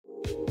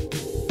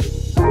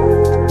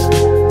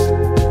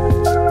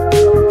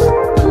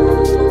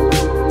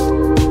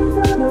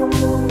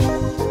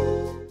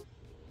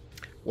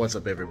What's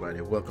up,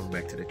 everybody? Welcome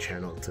back to the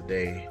channel.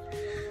 Today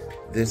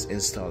this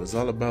install is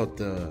all about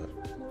the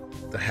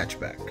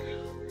hatchback.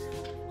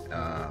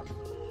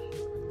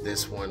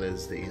 This one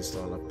is the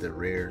install of the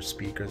rear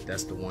speaker.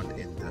 That's the one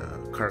in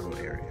the cargo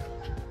area.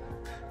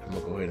 I'm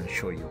gonna go ahead and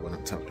show you what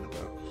I'm talking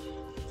about.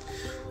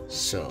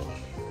 So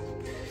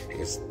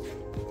it's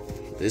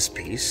this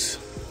piece.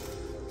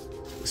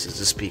 This is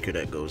the speaker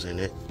that goes in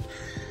it,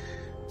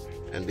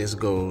 and this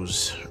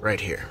goes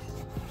right here.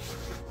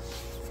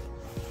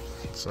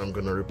 So I'm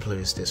gonna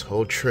replace this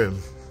whole trim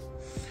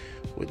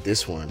with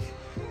this one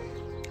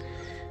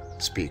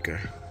speaker.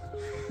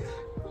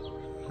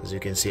 As you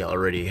can see, I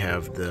already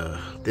have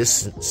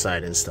this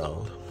side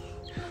installed.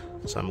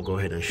 So I'm gonna go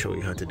ahead and show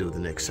you how to do the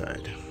next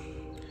side.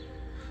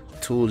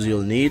 Tools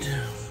you'll need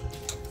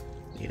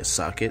a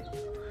socket.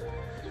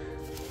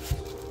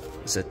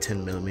 It's a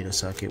 10mm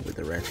socket with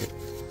a ratchet.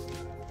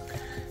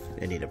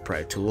 You need a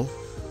pry tool,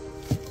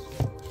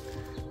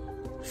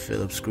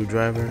 Phillips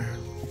screwdriver,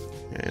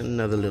 and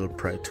another little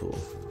pry tool.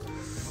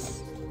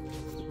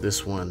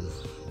 This one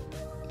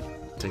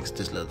takes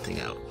this little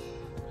thing out.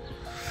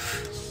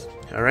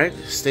 Alright,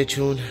 stay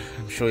tuned.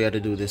 I'll show you how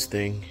to do this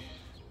thing.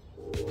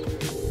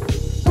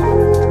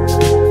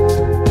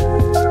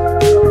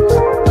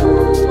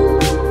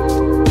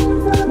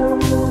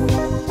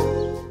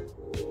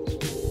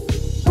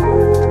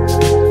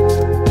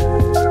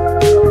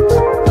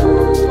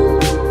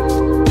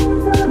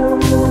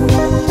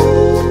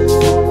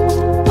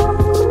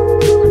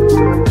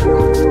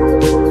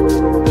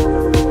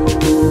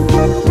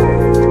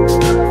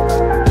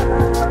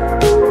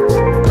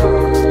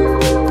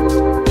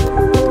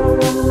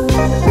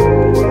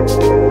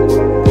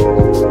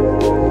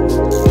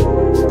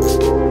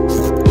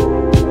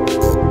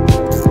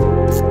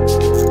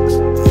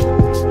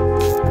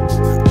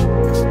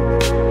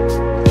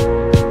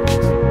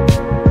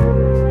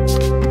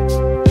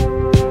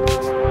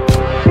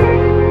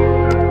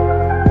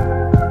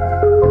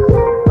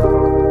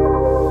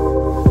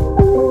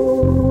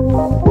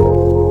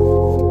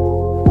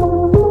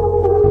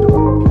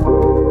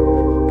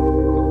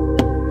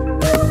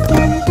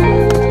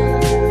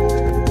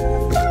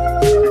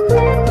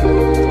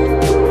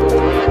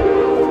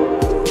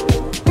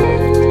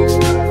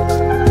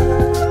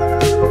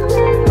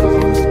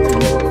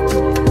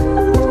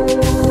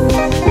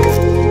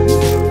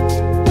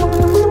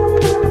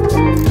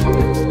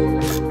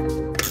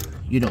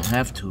 You don't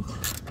have to,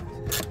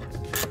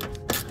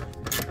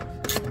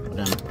 but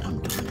I'm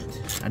doing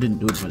it. I didn't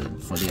do it for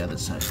the other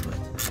side, but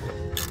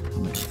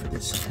I'm gonna do it for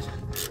this side.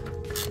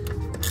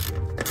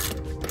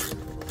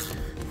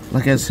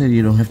 Like I said,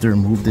 you don't have to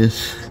remove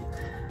this.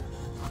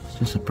 It's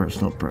just a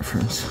personal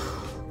preference.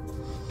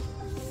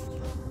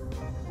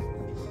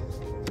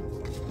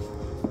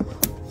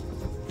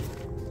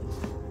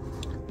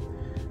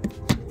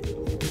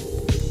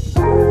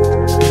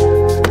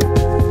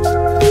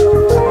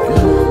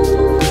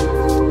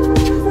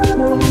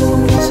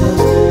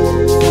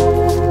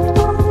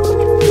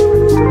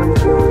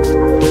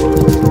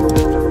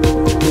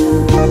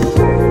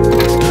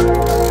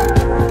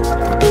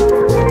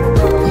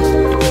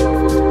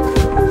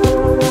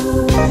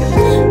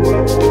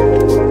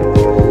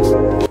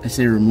 I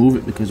say remove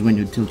it because when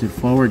you tilt it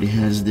forward, it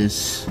has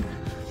this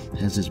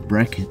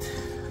bracket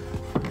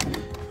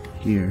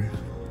here.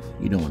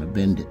 You don't want to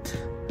bend it.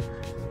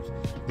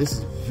 This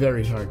is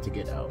very hard to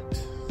get out,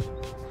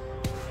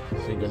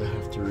 so you're gonna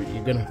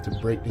have to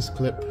break this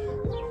clip,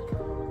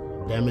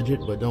 damage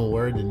it, but don't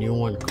worry, the new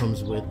one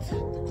comes with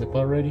the clip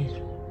already.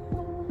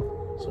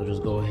 So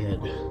just go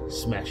ahead,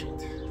 smash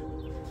it.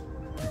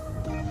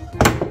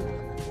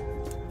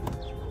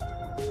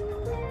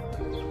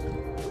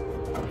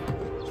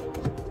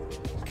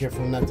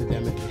 Careful not to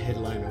damage the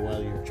headliner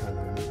while you're trying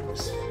to remove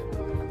this.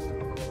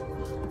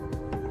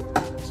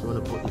 So I'm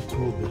going to put the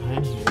tool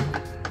behind here.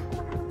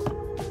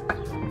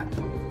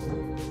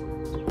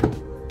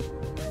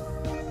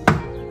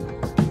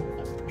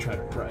 Try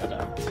to pry it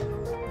out.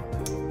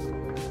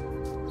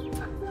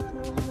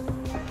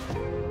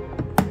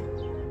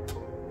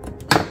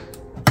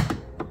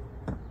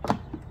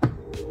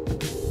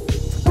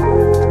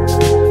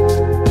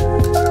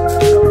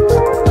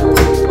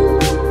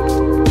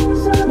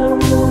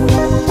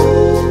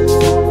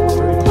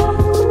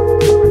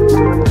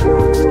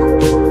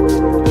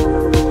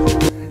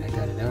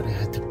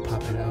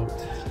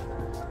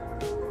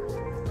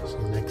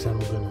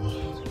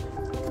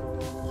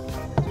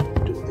 I'm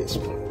gonna do this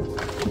part.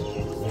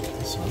 Lift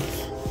this off.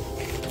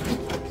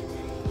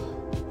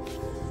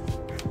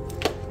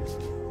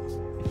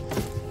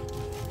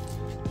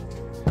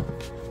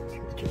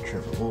 Get your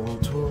trim removal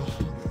tool.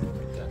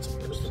 That's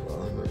first of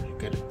all, you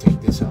gotta take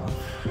this off.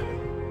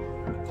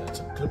 Got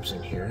some clips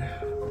in here.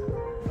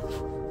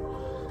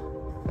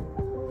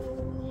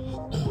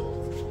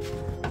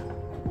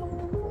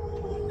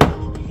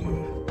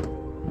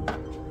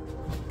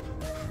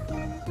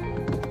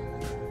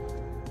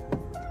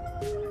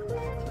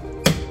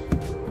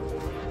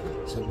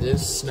 So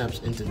this snaps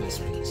into this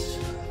piece.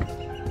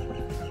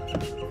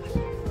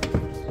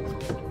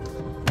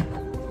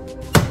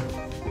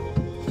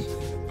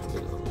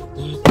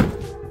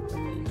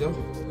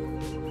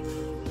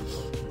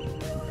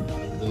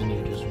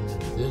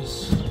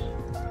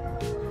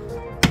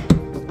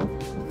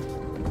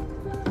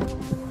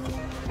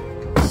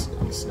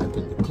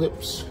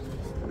 clips.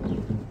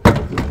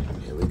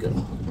 Here we go.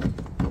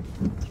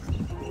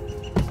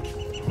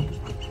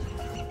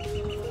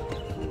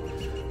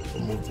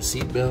 Remove the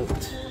seat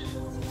belt,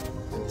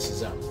 and this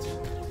is out.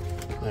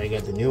 Now you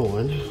got the new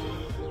one.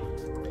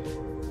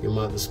 You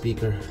mount the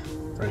speaker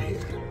right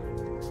here.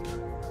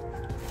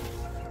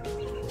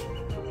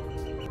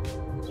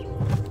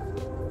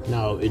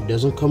 Now it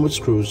doesn't come with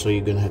screws, so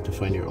you're gonna have to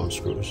find your own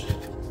screws.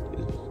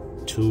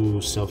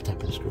 2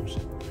 self-tapping screws.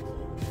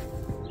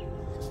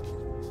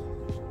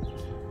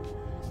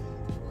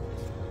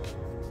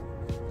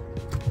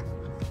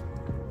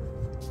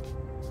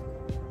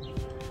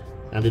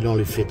 And it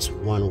only fits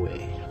one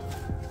way.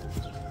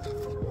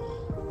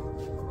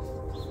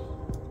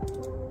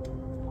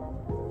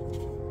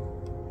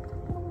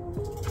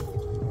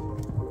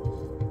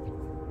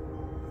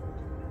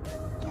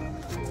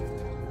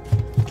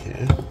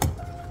 Okay.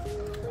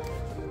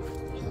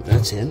 So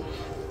that's in.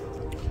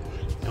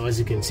 Now as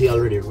you can see, I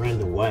already ran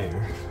the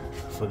wire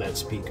for that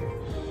speaker.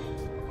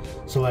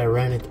 So I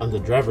ran it on the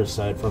driver's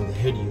side from the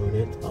head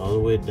unit all the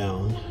way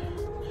down.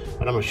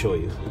 But I'm gonna show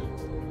you.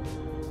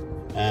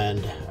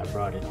 And I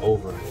brought it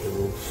over the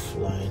roof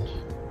line.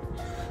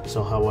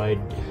 So how I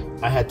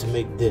had to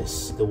make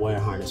this the wire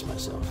harness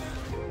myself.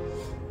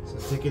 So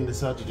taking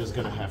this out, you're just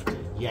gonna have to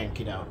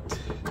yank it out.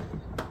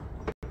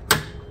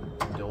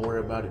 And don't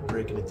worry about it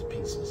breaking into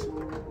pieces.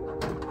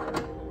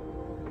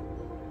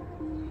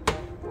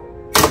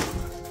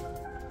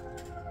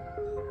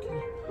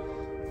 Okay.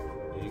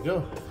 There you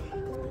go.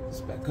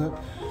 It's back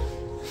up.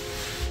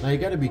 Now you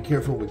gotta be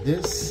careful with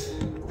this,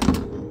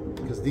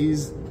 because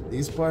these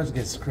parts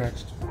get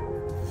scratched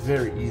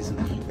very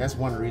easily. That's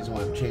one reason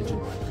why I'm changing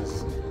one,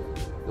 because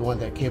the one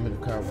that came in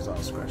the car was all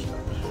scratched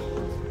up.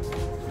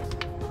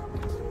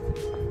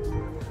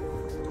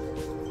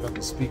 Got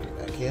the speaker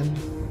back in.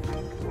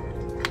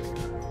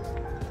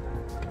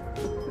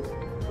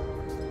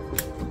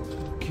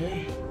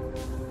 Okay.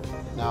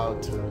 Now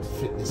to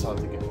fit this all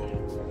together.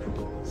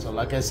 So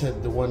like I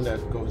said, the one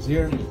that goes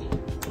here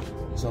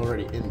is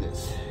already in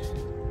this.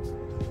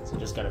 So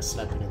just gotta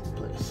snap it into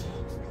place.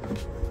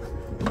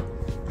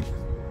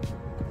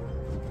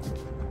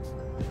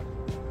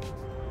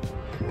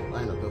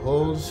 Line up the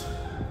holes.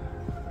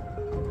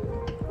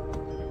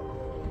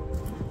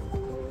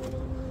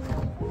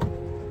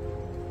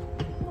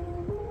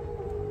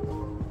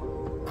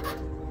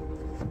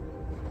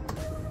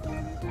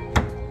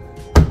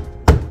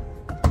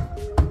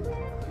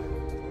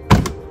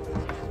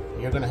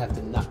 You're gonna have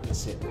to knock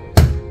this in.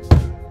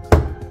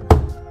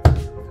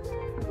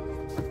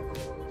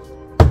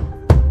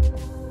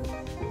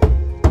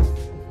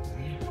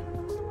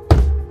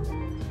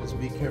 Just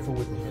be careful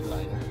with the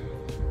headliner.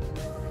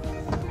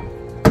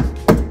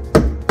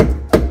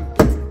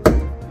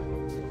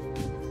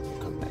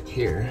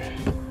 Here.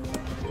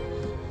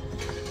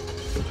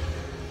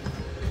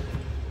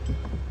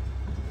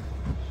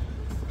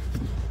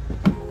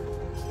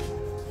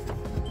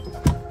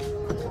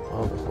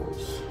 All the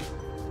holes.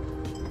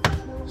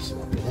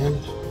 Snap it in.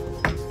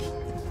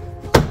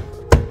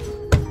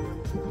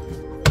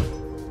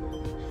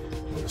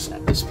 I'm gonna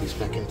snap this piece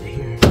back into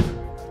here.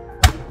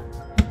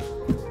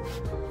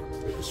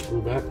 Put the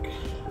screw back.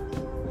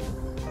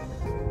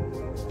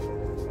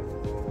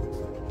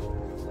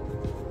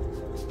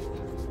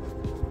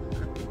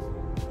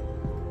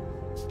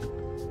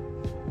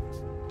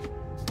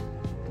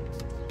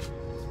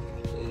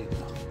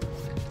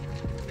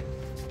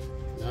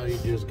 Now you're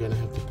just gonna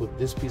have to put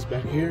this piece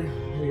back here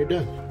and you're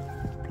done.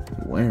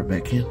 Wire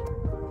back in.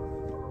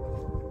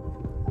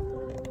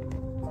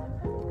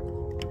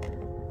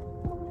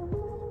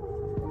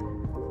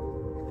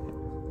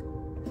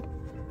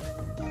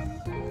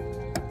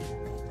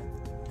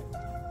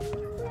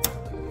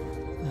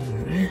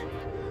 Alright.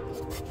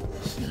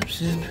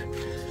 Snaps in.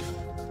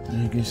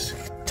 Now just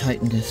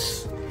tighten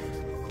this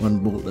one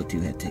bolt that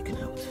you had taken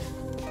out.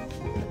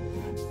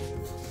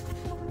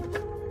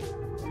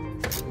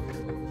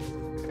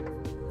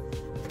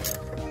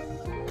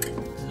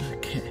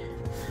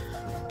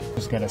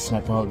 Just gotta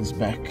snap all this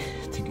back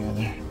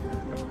together.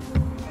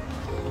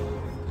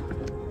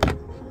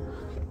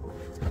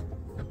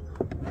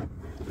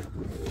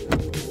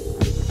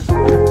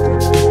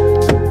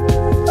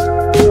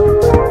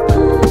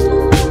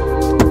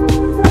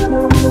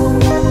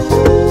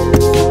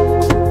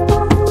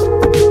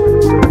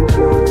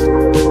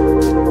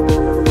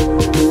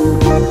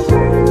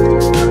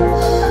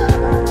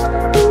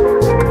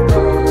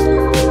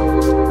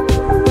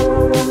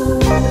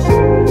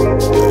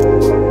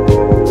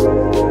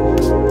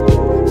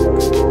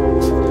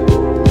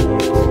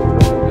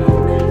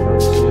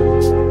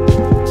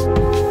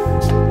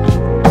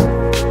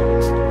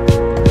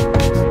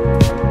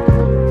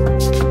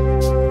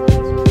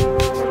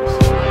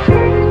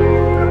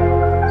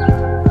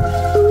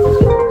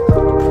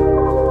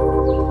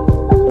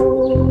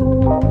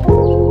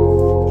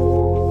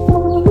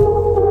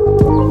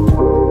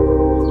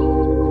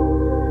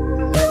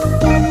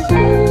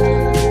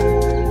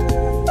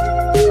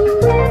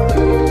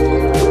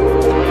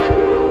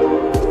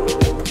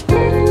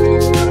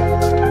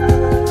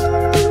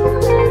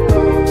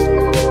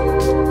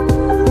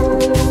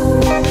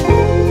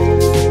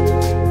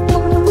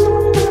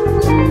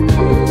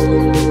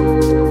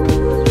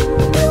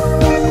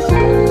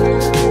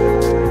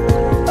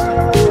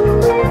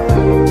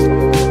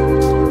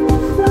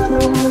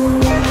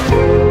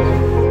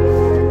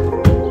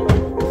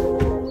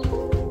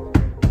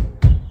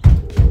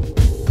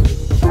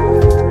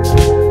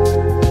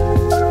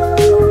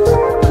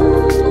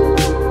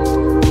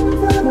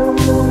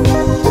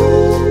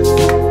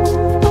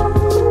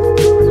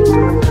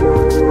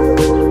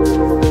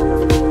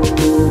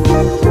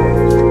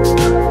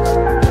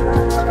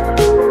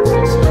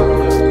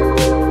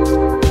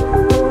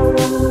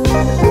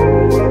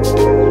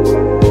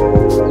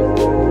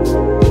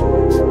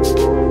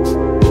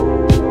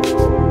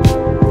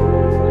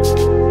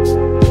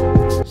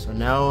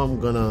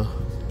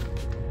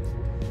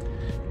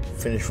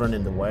 finished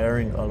running the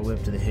wiring all the way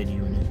up to the head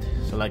unit.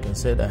 So like I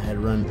said, I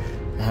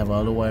have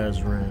all the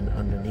wires run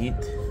underneath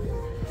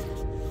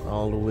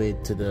all the way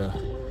to the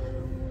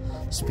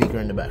speaker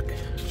in the back.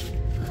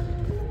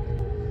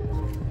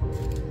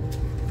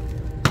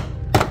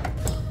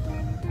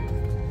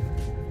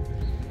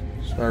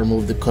 So I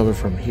removed the cover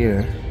from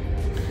here.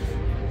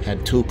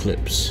 Had 2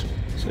 clips,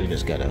 so you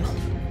just gotta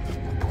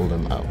pull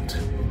them out.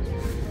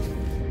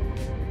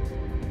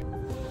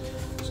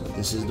 So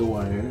this is the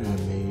wire I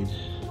made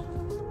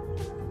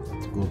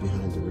to go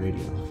behind the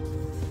radio.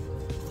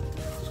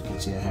 So you can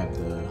see I have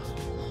the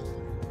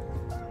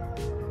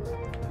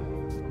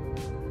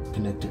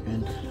connector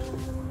in.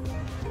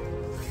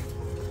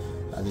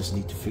 I just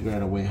need to figure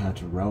out a way how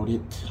to route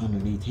it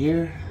underneath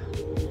here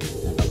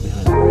and up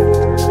behind the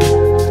radio.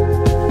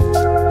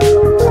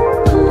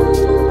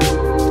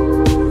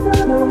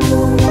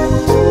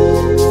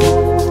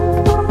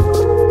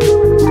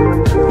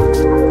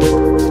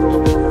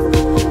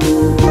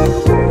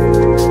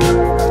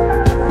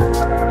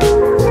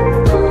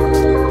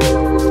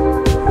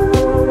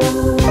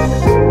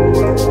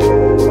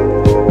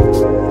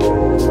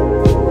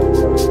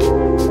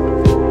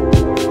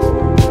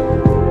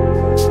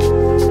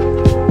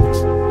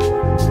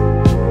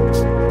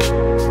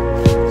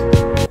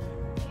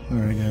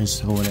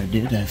 So what I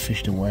did, I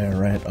fished the wire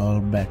right all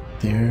back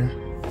there,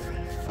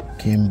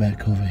 came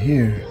back over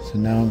here. So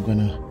now I'm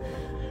gonna,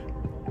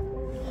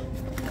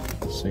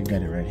 so you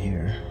got it right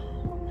here.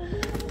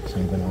 So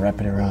I'm gonna wrap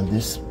it around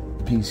this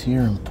piece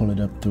here and pull it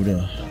up through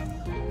the,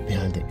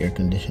 behind the air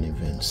conditioning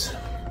vents.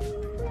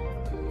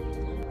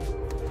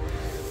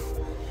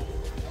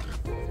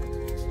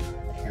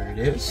 Here it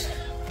is.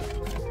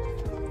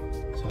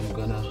 So I'm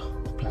gonna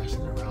pass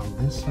it around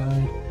this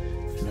side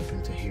and up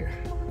into here.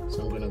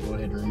 So I'm going to go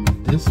ahead and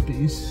remove this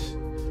piece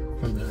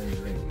from behind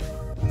the radio.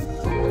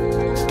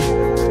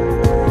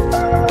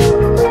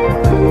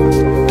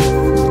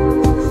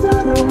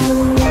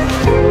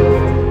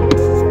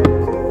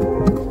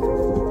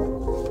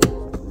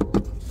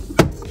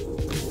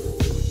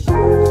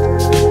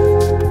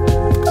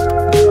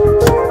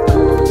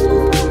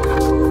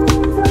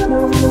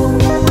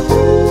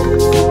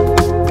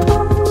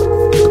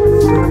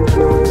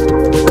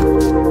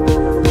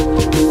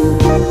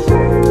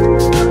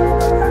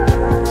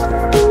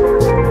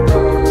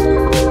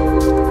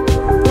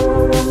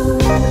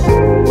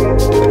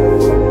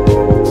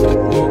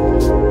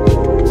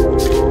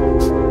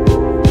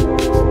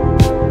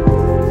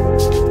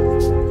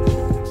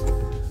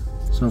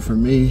 So for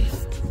me,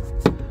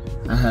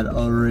 I had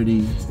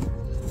already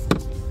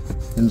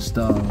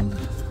installed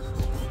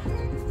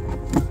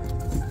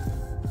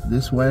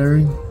this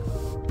wiring,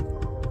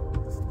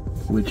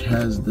 which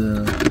has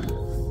the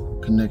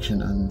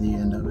connection on the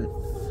end of it.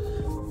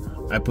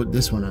 I put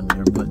this one on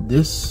there, but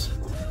this,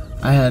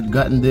 I had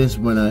gotten this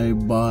when I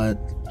bought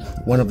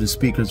one of the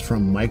speakers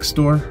from Mike's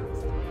store.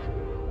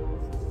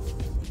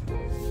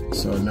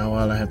 So now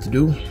all I have to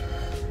do,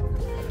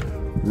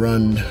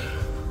 run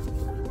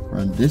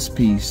this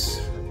piece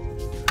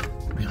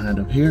behind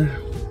up here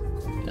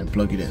and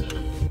plug it in.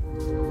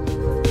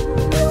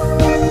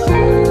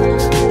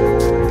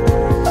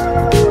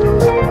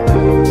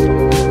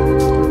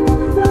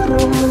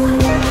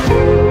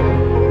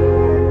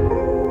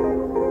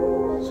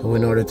 So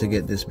in order to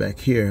get this back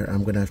here,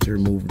 I'm gonna have to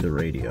remove the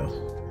radio.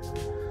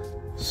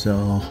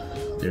 So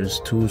there's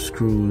 2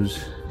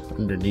 screws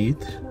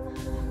underneath.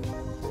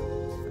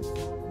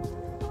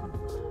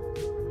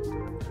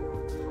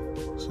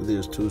 So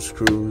there's 2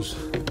 screws.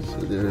 So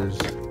there's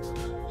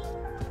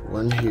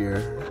one here,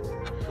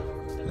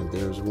 and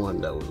there's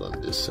one that was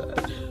on this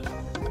side.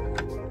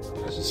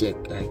 As you see,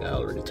 I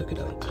already took it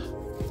out.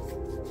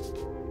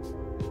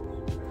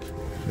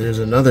 There's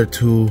another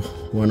 2,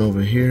 one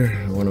over here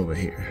and one over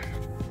here.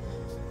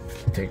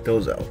 Take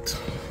those out.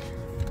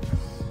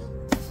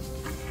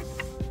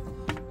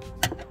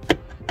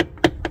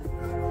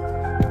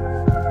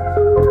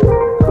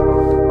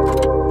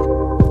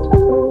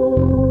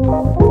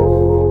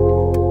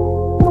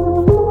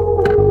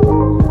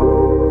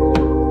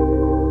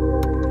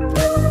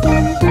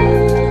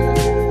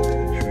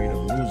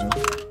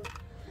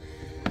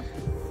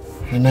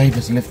 And now you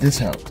just lift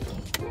this out.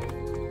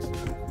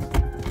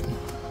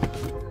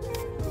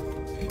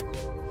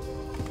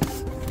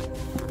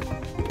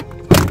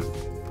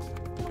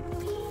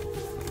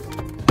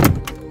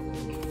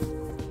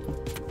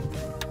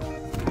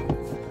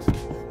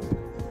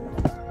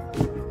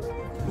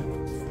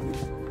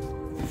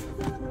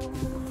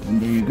 And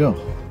there you go.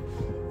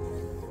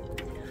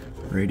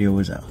 Radio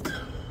is out.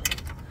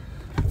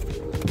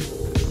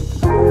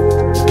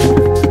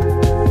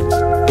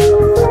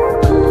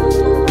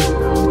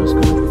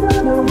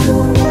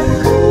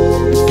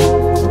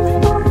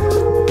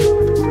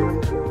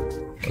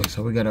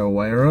 So we got our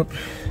wire up.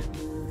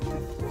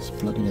 Let's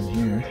plug it in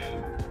here.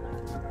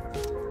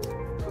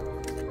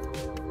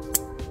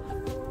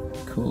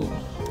 Cool.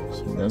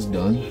 So that's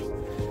done.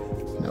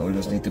 Now we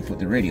just need to put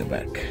the radio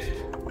back.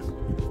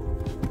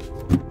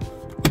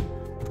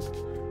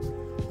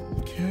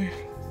 Okay.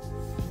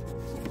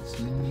 It's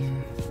in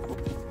there.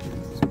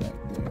 It's back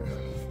there.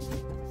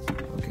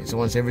 So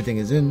once everything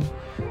is in,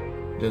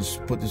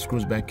 just put the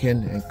screws back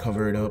in and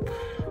cover it up,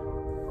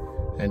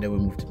 and then we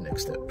move to the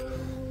next step.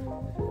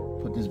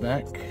 Put this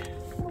back.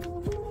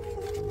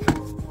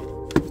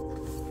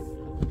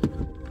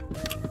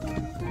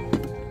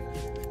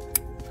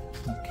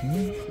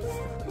 Okay.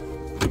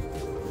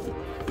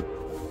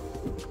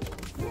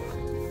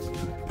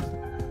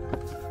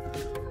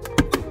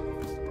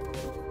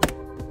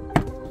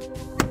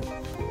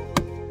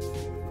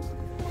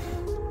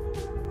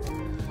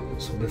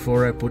 So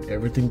before I put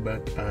everything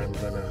back, I'm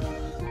gonna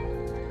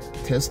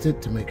test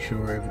it to make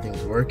sure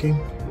everything's working,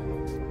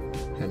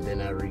 and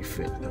then I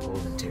refit the whole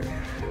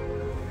interior.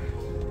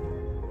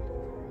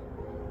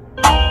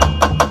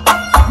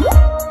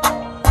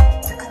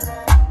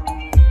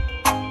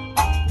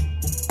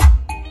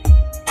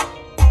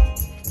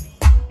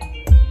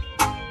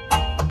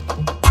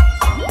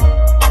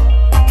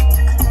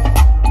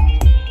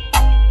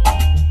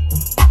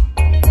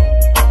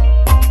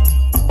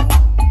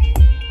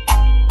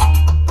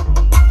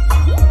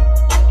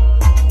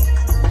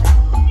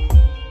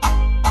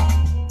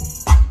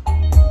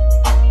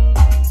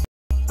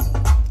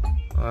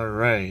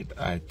 Alright,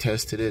 I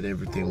tested it,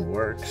 everything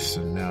works,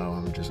 so now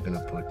I'm just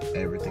gonna put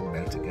everything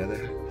back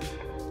together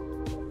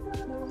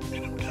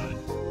and I'm done.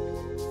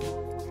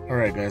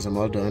 Alright guys, I'm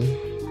all done.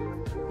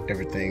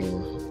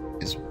 Everything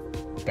is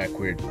back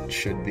where it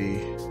should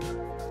be.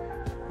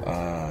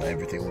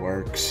 Everything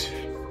works.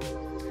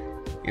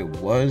 It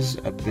was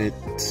a bit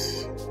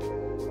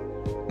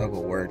of a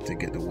work to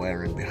get the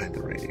wiring behind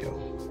the radio,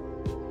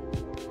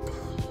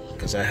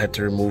 because I had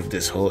to remove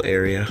this whole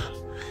area,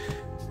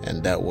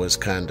 and that was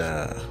kind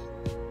of,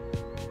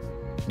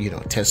 you know,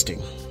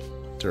 testing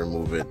to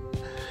remove it.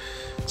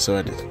 So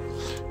I did.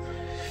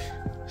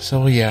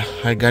 So yeah,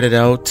 I got it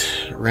out,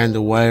 ran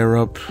the wire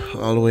up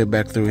all the way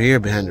back through here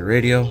behind the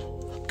radio,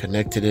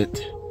 connected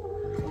it,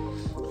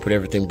 put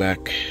everything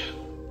back,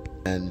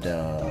 and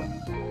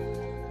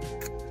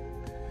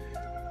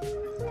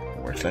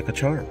works like a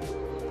charm.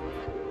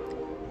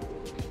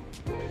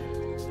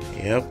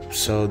 Yep,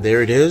 so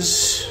there it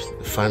is,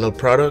 the final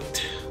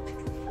product.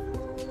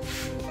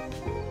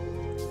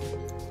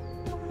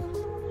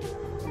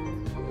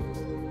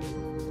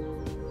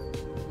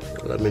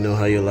 Let me know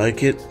how you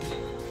like it.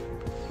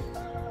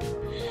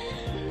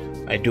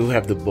 I do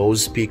have the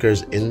Bose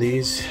speakers in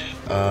these.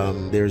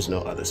 There's no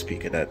other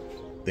speaker that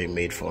they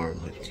made for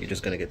them. You're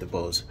just gonna get the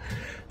Bose.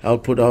 I'll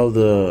put all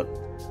the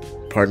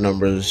part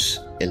numbers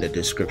in the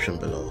description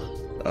below.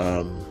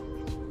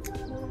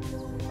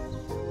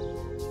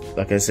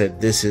 Like I said,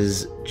 this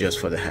is just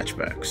for the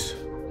hatchbacks,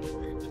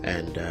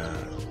 and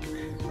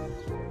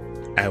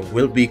I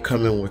will be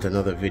coming with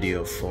another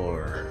video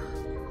for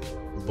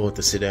both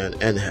the sedan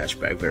and the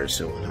hatchback very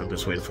soon. I'm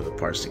just waiting for the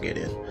parts to get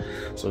in,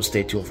 so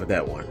stay tuned for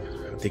that one.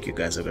 I think you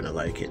guys are gonna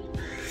like it.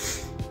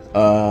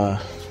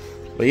 But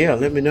yeah,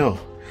 let me know.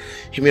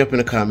 Hit me up in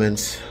the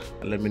comments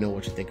and let me know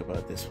what you think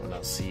about this one.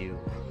 I'll see you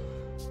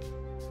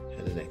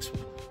in the next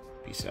one.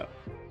 Peace out.